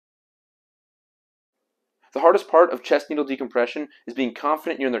The hardest part of chest needle decompression is being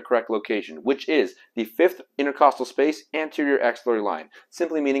confident you're in the correct location, which is the 5th intercostal space anterior axillary line,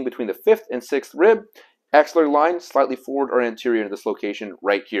 simply meaning between the 5th and 6th rib, axillary line slightly forward or anterior to this location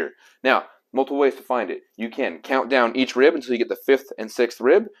right here. Now, multiple ways to find it. You can count down each rib until you get the 5th and 6th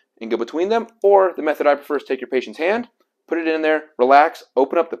rib and go between them, or the method I prefer is take your patient's hand, put it in there, relax,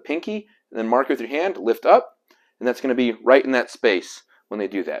 open up the pinky, and then mark with your hand, lift up, and that's going to be right in that space when they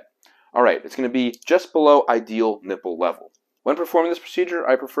do that. All right, it's going to be just below ideal nipple level. When performing this procedure,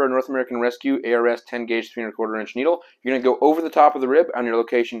 I prefer a North American Rescue ARS 10 gauge 3¼ inch needle. You're going to go over the top of the rib on your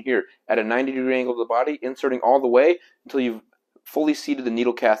location here at a 90-degree angle to the body, inserting all the way until you've fully seated the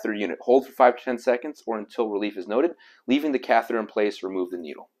needle catheter unit. Hold for 5 to 10 seconds or until relief is noted. Leaving the catheter in place, remove the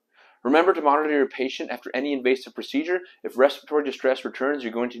needle. Remember to monitor your patient after any invasive procedure. If respiratory distress returns,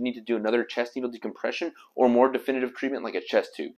 you're going to need to do another chest needle decompression or more definitive treatment like a chest tube.